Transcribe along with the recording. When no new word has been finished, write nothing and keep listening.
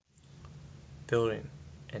building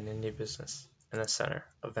an indie business in the center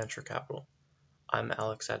of venture capital. I'm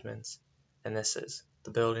Alex Edmonds, and this is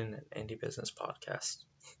the Building an Indie Business podcast.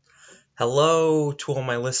 Hello to all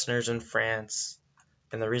my listeners in France,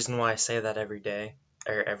 and the reason why I say that every day,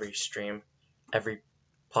 or every stream, every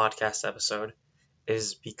podcast episode,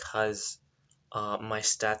 is because my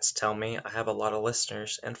stats tell me I have a lot of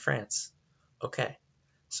listeners in France. Okay,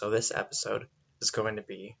 so this episode is going to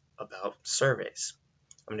be about surveys.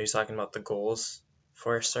 I'm going to be talking about the goals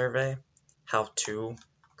for a survey, how to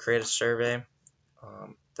create a survey,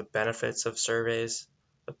 the benefits of surveys,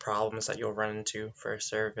 the problems that you'll run into for a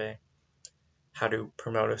survey, how to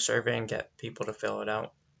promote a survey and get people to fill it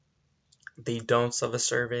out, the don'ts of a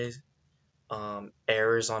survey,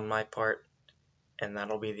 errors on my part, and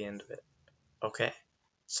that'll be the end of it. Okay,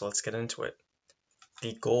 so let's get into it.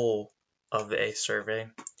 The goal of a survey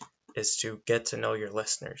is to get to know your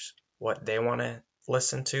listeners, what they want to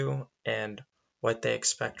listen to, and what they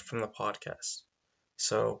expect from the podcast.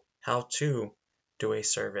 So, how to do a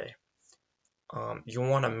survey? You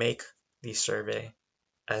want to make the survey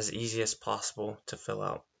as easy as possible to fill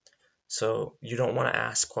out. So, you don't want to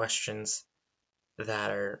ask questions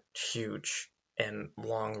that are huge and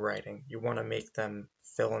long writing. You want to make them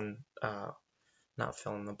not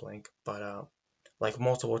fill in the blank, but like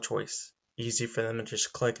multiple choice. Easy for them to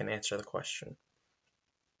just click and answer the question.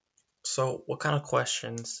 So, what kind of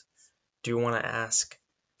questions do you want to ask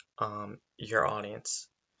your audience?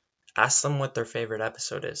 Ask them what their favorite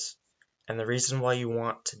episode is. And the reason why you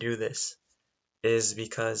want to do this is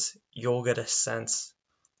because you'll get a sense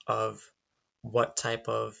of what type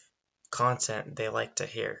of content they like to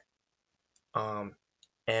hear. And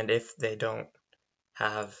if they don't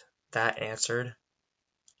have that answered,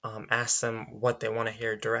 ask them what they want to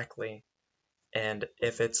hear directly. And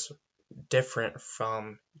if it's different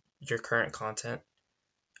from your current content,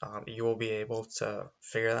 you will be able to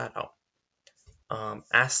figure that out.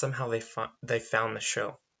 Ask them how they found the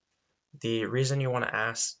show. The reason you want to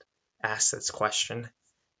ask this question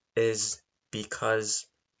is because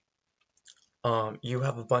you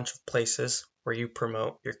have a bunch of places where you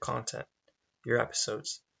promote your content, your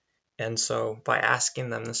episodes. And so by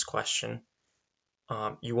asking them this question,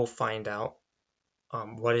 you will find out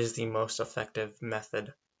what is the most effective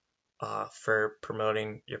method for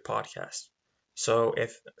promoting your podcast. So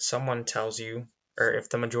if someone tells you, or if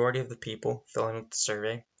the majority of the people filling out the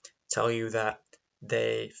survey tell you that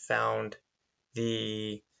they found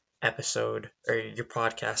the episode or your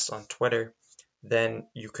podcast on Twitter, then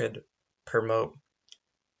you could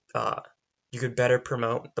better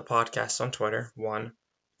promote the podcast on Twitter, one,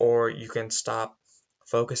 or you can stop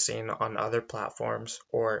focusing on other platforms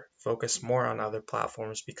or focus more on other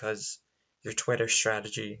platforms because your Twitter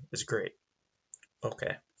strategy is great.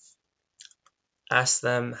 Okay. Ask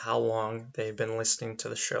them how long they've been listening to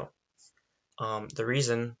the show. The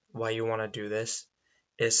reason why you want to do this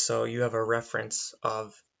is so you have a reference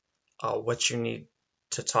of what you need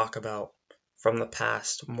to talk about from the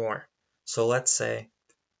past more. So let's say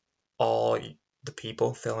all the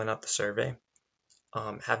people filling out the survey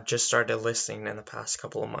have just started listening in the past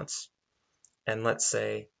couple of months. And let's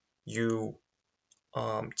say you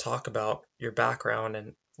talk about your background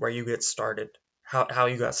and where you get started, how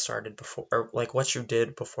you got started before, or like what you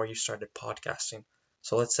did before you started podcasting.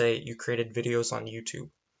 So let's say you created videos on YouTube.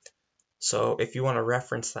 So if you want to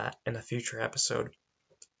reference that in a future episode,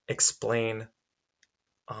 explain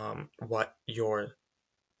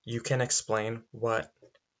you can explain what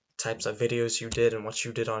types of videos you did and what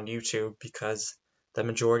you did on YouTube, because the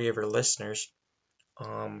majority of your listeners,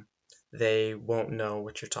 they won't know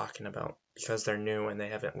what you're talking about because they're new and they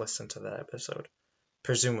haven't listened to that episode,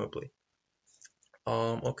 presumably.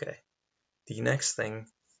 Okay. The next thing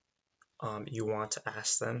you want to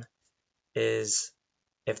ask them is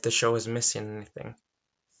if the show is missing anything,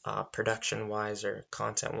 production-wise or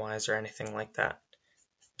content-wise or anything like that.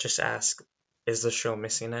 Just ask, is the show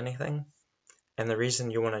missing anything? And the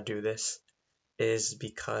reason you want to do this is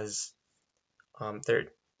because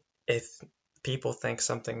if people think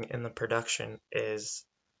something in the production is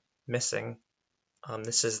missing,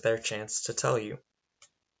 this is their chance to tell you,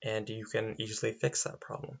 and you can easily fix that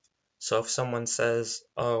problem. So if someone says,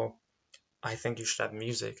 oh, I think you should have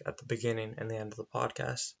music at the beginning and the end of the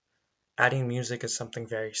podcast, adding music is something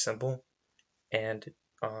very simple, and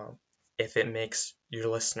if it makes your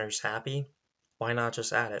listeners happy, why not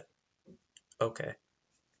just add it? Okay.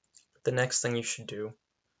 The next thing you should do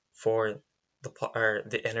for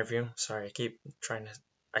the interview, sorry,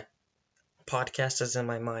 podcast is in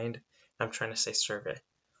my mind, I'm trying to say survey.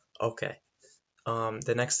 Okay.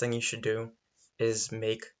 The next thing you should do is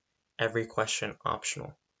make every question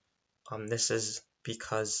optional. This is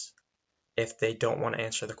because if they don't want to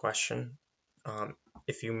answer the question,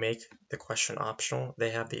 if you make the question optional,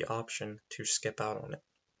 they have the option to skip out on it.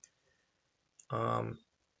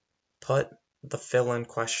 Put the fill-in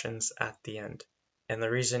questions at the end. And the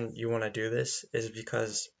reason you want to do this is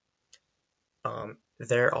because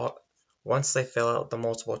once they fill out the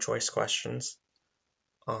multiple choice questions,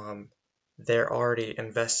 they're already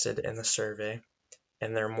invested in the survey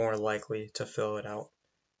and they're more likely to fill it out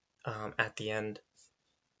at the end,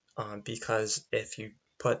 because if you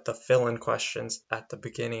put the fill-in questions at the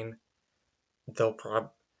beginning,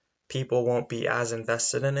 people won't be as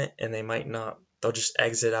invested in it, and they'll just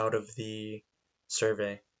exit out of the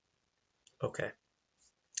survey. Okay.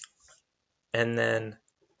 And then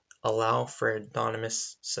allow for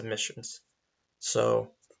anonymous submissions.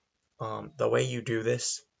 So the way you do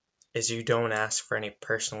this is you don't ask for any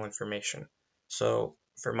personal information. So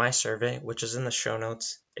for my survey, which is in the show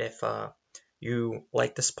notes, if you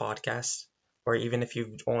like this podcast, or even if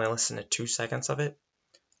you only listen to 2 seconds of it,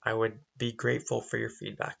 I would be grateful for your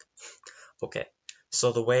feedback. Okay,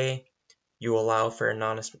 so the way you allow for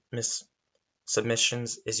anonymous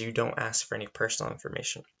submissions is you don't ask for any personal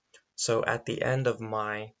information. So at the end of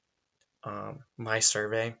my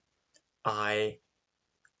survey, I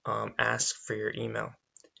ask for your email.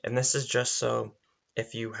 And this is just so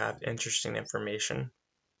if you have interesting information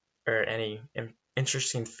or any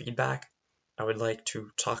interesting feedback, I would like to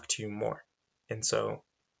talk to you more. And so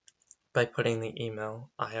by putting the email,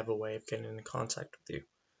 I have a way of getting in contact with you.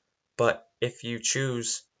 But if you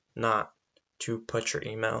choose not to put your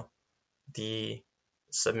email, the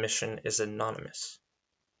submission is anonymous.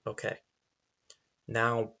 Okay.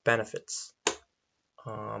 Now, benefits.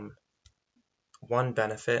 One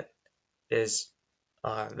benefit is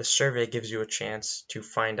the survey gives you a chance to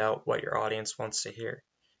find out what your audience wants to hear.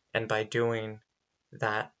 And by doing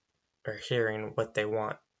that, or hearing what they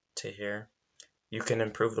want to hear, you can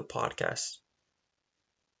improve the podcast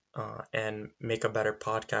and make a better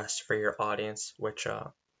podcast for your audience, which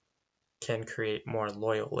can create more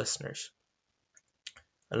loyal listeners.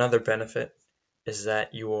 Another benefit is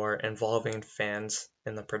that you are involving fans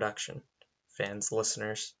in the production,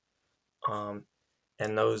 listeners,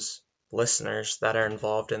 and those listeners that are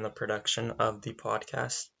involved in the production of the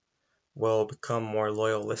podcast will become more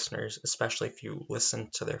loyal listeners, especially if you listen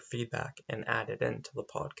to their feedback and add it into the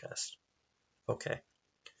podcast. Okay.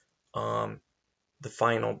 The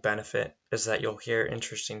final benefit is that you'll hear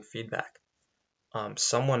interesting feedback.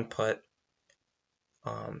 Someone put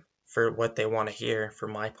for what they want to hear for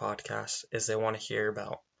my podcast is they want to hear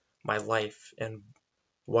about my life and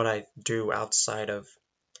what I do outside of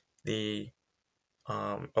the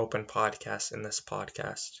open podcast in this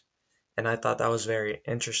podcast. And I thought that was very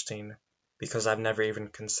interesting because I've never even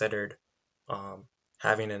considered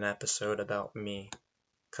having an episode about me,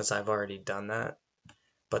 because I've already done that.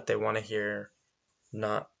 But they want to hear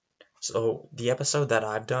not. So the episode that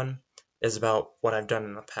I've done is about what I've done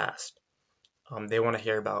in the past. They want to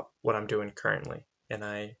hear about what I'm doing currently, and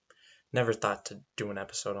I never thought to do an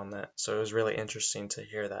episode on that. So it was really interesting to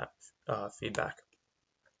hear that feedback.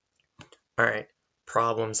 All right,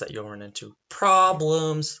 problems that you'll run into.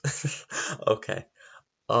 Problems. Okay.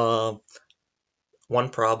 One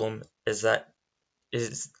problem is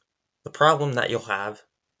the problem that you'll have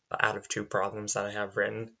out of 2 problems that I have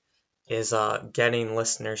written is getting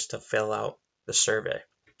listeners to fill out the survey.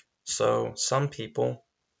 So some people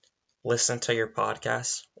listen to your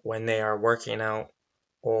podcast when they are working out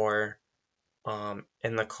or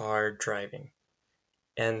in the car driving.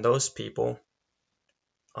 And those people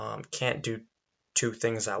can't do 2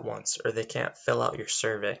 things at once, or they can't fill out your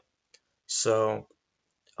survey. So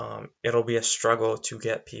it'll be a struggle to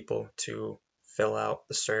get people to fill out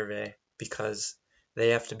the survey because they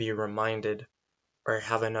have to be reminded or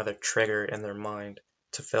have another trigger in their mind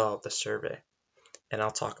to fill out the survey. And I'll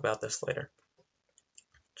talk about this later.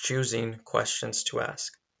 Choosing questions to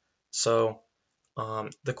ask. So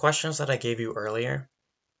the questions that I gave you earlier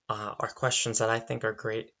are questions that I think are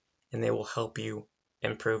great, and they will help you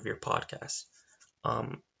improve your podcast.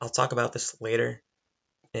 I'll talk about this later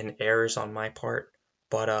in errors on my part,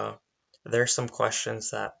 but there are some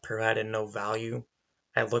questions that provided no value.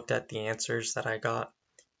 I looked at the answers that I got,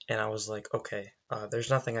 and I was like, okay, there's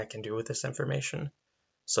nothing I can do with this information.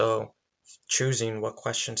 So choosing what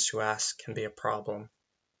questions to ask can be a problem.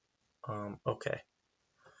 Okay.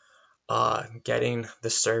 Getting the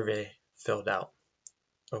survey filled out.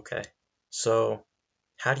 Okay. So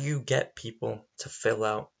how do you get people to fill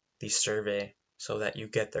out the survey so that you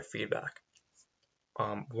get their feedback?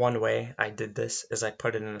 One way I did this is I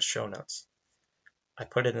put it in the show notes. I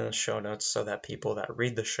put it in the show notes so that people that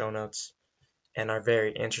read the show notes and are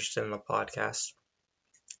very interested in the podcast,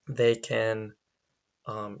 they can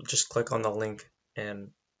just click on the link and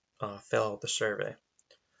fill out the survey.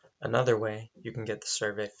 Another way you can get the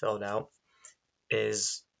survey filled out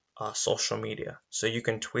is social media. So you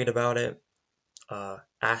can tweet about it,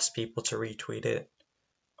 ask people to retweet it.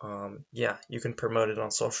 You can promote it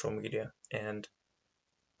on social media and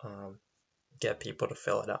get people to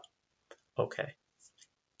fill it out. Okay.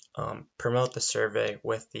 Promote the survey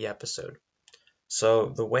with the episode.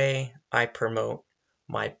 So the way I promote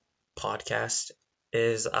my podcast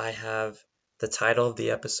is I have the title of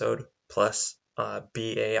the episode plus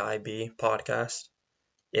BAIB podcast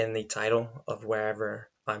in the title of wherever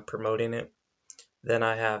I'm promoting it. Then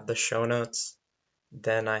I have the show notes.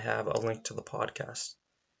 Then I have a link to the podcast.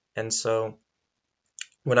 And so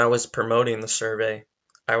when I was promoting the survey,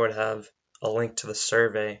 I would have a link to the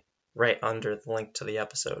survey right under the link to the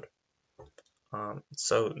episode.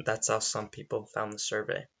 So that's how some people found the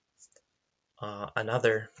survey.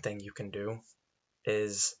 Another thing you can do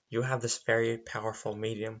is you have this very powerful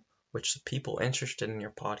medium which the people interested in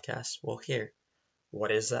your podcast will hear.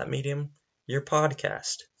 What is that medium? Your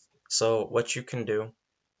podcast. So what you can do,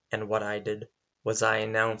 and what I did, was I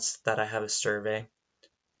announced that I have a survey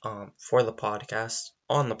for the podcast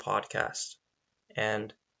on the podcast.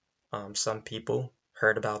 And some people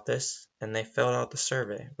heard about this and they filled out the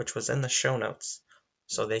survey, which was in the show notes,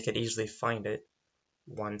 so they could easily find it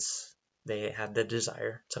once they had the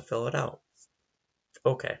desire to fill it out.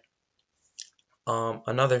 Okay.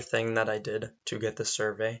 Another thing that I did to get the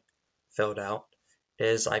survey filled out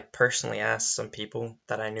is I personally asked some people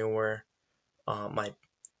that I knew were my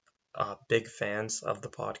big fans of the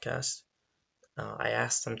podcast. I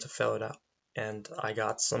asked them to fill it out, and I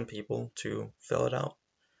got some people to fill it out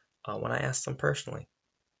when I asked them personally.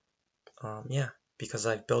 Because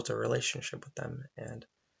I've built a relationship with them, and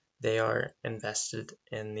they are invested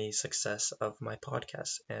in the success of my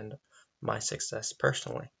podcast and my success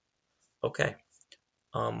personally. Okay.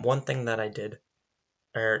 One thing that I did,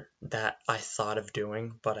 or that I thought of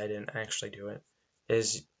doing, but I didn't actually do it,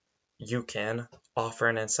 is you can offer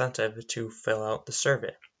an incentive to fill out the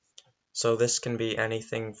survey. So this can be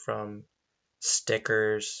anything from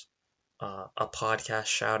stickers, a podcast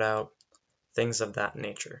shout out, things of that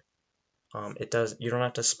nature. You don't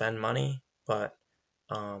have to spend money, but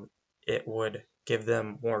it would give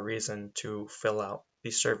them more reason to fill out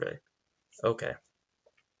the survey. Okay.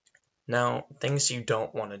 Now, things you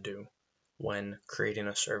don't want to do when creating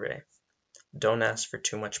a survey. Don't ask for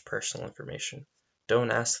too much personal information.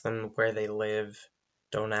 Don't ask them where they live.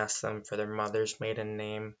 Don't ask them for their mother's maiden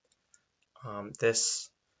name. It's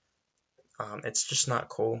just not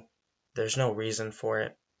cool. There's no reason for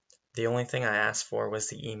it. The only thing I asked for was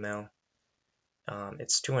the email.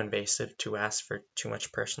 It's too invasive to ask for too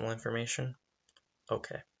much personal information.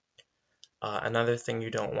 Okay. Another thing you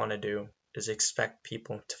don't want to do is expect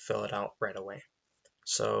people to fill it out right away.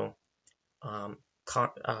 So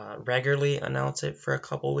regularly announce it for a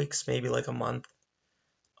couple weeks, maybe like a month.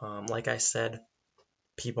 Like I said,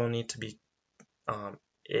 people need to be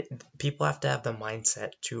people have to have the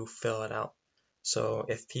mindset to fill it out. So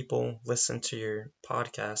if people listen to your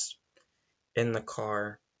podcast in the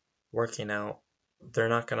car working out, they're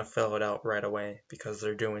not going to fill it out right away because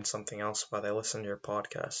they're doing something else while they listen to your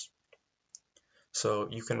podcast. So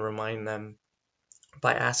you can remind them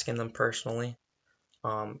by asking them personally,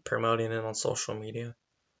 promoting it on social media.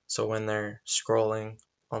 So when they're scrolling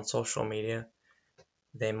on social media,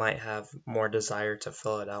 they might have more desire to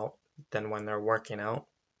fill it out than when they're working out.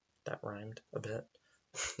 That rhymed a bit.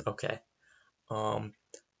 Okay.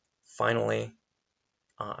 Finally,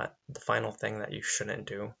 the final thing that you shouldn't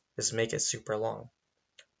do is make it super long.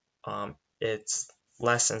 It's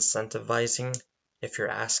less incentivizing if you're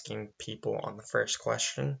asking people on the first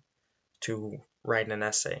question to write an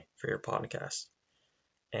essay for your podcast.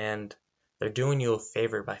 And they're doing you a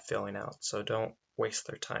favor by filling out, so don't waste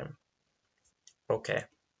their time. Okay.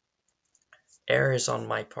 Errors on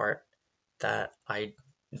my part that I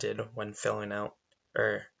did when filling out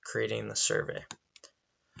or creating the survey.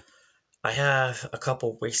 I have a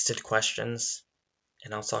couple wasted questions,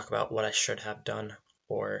 and I'll talk about what I should have done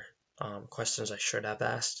or questions I should have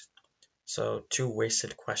asked. So 2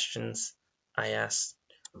 wasted questions. I asked,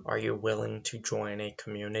 are you willing to join a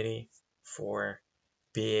community for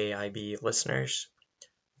BAIB listeners?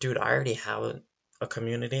 Dude, I already have a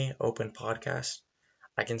community, Open Podcast.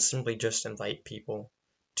 I can simply just invite people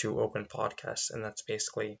to Open Podcasts, and that's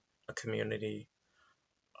basically a community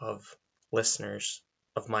of listeners,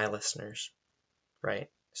 of my listeners, right?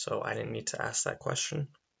 So I didn't need to ask that question.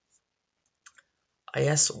 I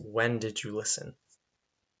asked, when did you listen?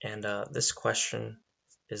 And this question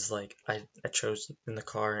is like, I chose in the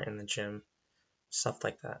car, in the gym, stuff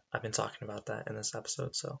like that. I've been talking about that in this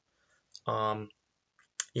episode. So,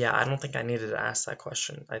 yeah, I don't think I needed to ask that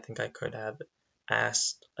question. I think I could have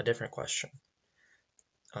asked a different question.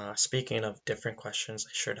 Speaking of different questions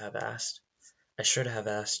I should have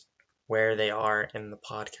asked where they are in the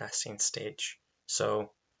podcasting stage.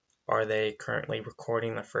 So, are they currently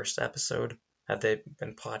recording the first episode? Have they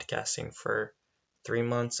been podcasting for 3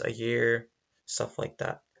 months, a year, stuff like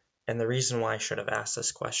that? And the reason why I should have asked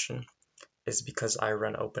this question is because I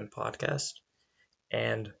run Open Podcast,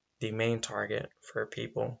 and the main target for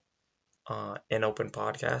people in Open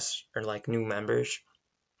Podcast, or like new members,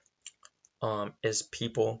 is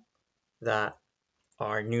people that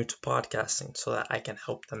are new to podcasting, so that I can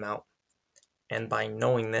help them out. And by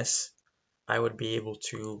knowing this, I would be able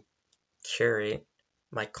to curate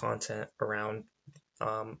my content around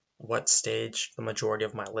what stage the majority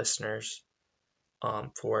of my listeners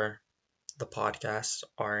for the podcast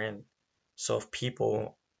are in. So if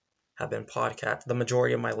people have been the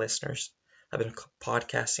majority of my listeners have been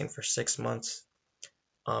podcasting for 6 months,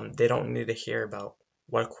 they don't need to hear about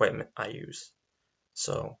what equipment I use.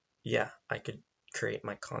 So yeah, I could create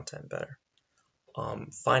my content better.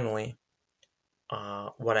 Finally,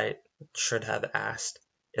 what I should have asked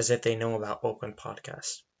is if they know about Open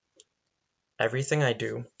Podcast. Everything I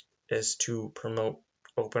do is to promote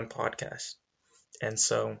Open Podcast. And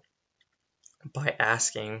so by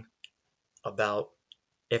asking about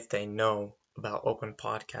if they know about Open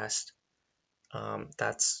Podcast,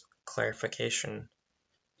 that's clarification,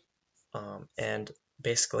 and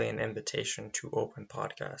basically an invitation to Open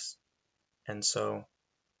Podcast. And so,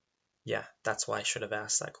 yeah, that's why I should have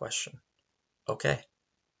asked that question. Okay,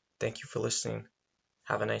 thank you for listening.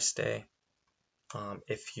 Have a nice day.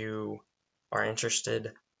 If you are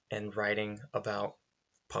interested in writing about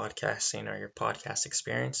podcasting or your podcast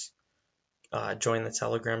experience, join the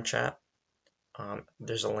Telegram chat.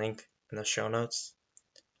 There's a link in the show notes.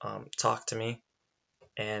 Talk to me,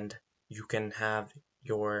 and you can have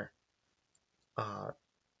your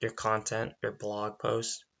content, your blog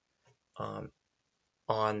post,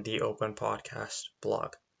 on the Open Podcast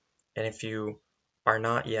blog. And if you are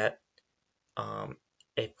not yet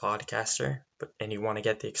a podcaster, and you want to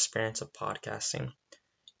get the experience of podcasting,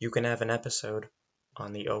 you can have an episode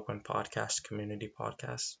on the Open Podcast Community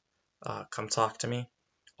Podcast. Come talk to me.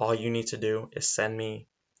 All you need to do is send me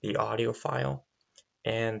the audio file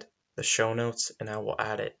and the show notes, and I will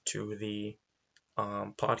add it to the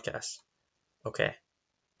podcast. Okay,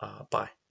 bye.